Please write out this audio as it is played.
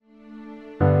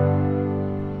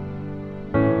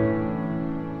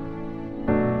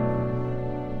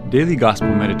Daily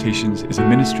Gospel Meditations is a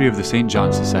ministry of the St.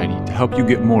 John Society to help you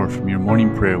get more from your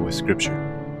morning prayer with Scripture.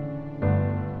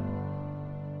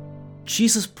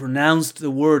 Jesus pronounced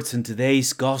the words in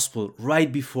today's Gospel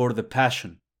right before the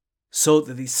Passion, so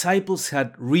the disciples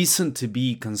had reason to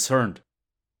be concerned.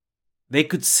 They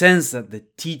could sense that the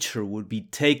teacher would be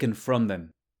taken from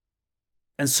them.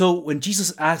 And so when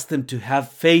Jesus asked them to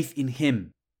have faith in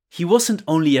Him, He wasn't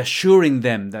only assuring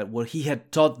them that what He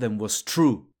had taught them was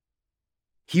true.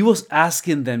 He was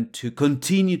asking them to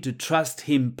continue to trust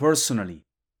Him personally.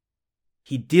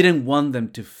 He didn't want them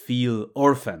to feel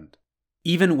orphaned,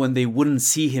 even when they wouldn't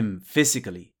see Him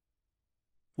physically.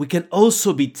 We can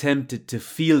also be tempted to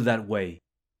feel that way.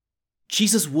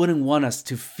 Jesus wouldn't want us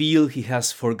to feel He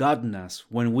has forgotten us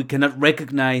when we cannot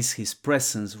recognize His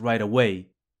presence right away,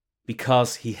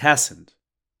 because He hasn't.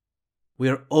 We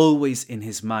are always in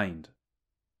His mind.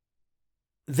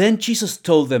 Then Jesus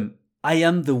told them, "I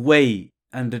am the way,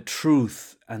 and the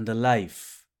truth, and the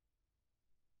life."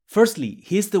 Firstly,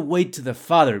 He is the way to the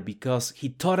Father because He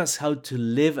taught us how to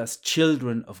live as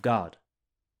children of God.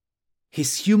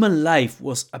 His human life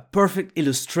was a perfect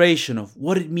illustration of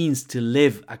what it means to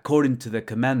live according to the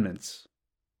commandments.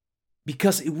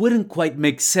 Because it wouldn't quite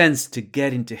make sense to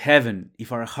get into heaven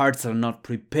if our hearts are not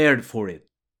prepared for it,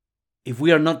 if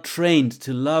we are not trained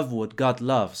to love what God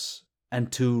loves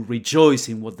and to rejoice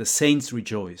in what the saints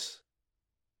rejoice.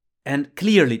 And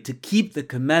clearly, to keep the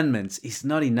commandments is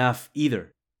not enough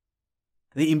either.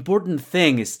 The important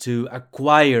thing is to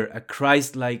acquire a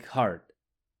Christ-like heart,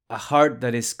 a heart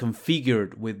that is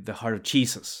configured with the heart of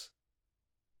Jesus.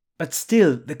 But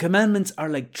still, the commandments are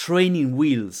like training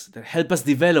wheels that help us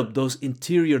develop those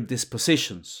interior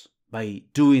dispositions by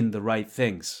doing the right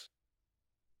things.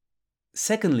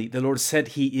 Secondly, the Lord said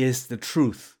He is the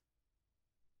truth.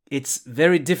 It's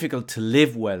very difficult to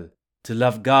live well, to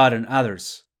love God and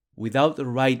others, without the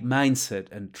right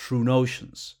mindset and true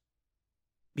notions.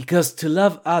 Because to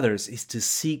love others is to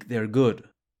seek their good.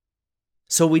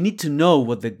 So we need to know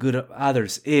what the good of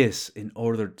others is in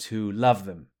order to love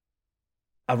them.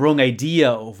 A wrong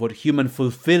idea of what human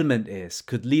fulfillment is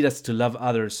could lead us to love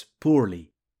others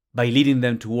poorly, by leading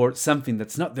them towards something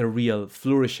that's not their real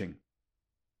flourishing.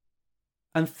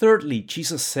 And thirdly,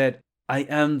 Jesus said, "I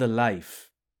am the life."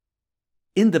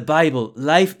 In the Bible,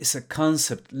 life is a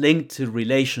concept linked to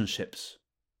relationships.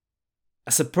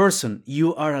 As a person,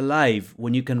 you are alive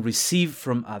when you can receive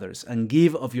from others and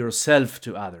give of yourself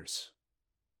to others.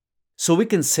 So we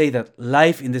can say that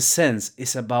life in this sense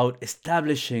is about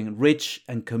establishing rich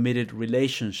and committed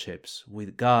relationships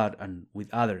with God and with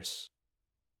others.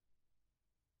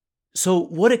 So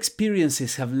what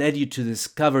experiences have led you to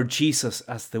discover Jesus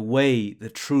as the way, the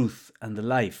truth, and the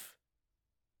life?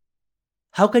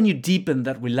 How can you deepen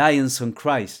that reliance on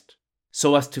Christ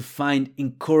so as to find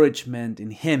encouragement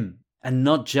in Him and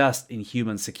not just in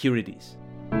human securities?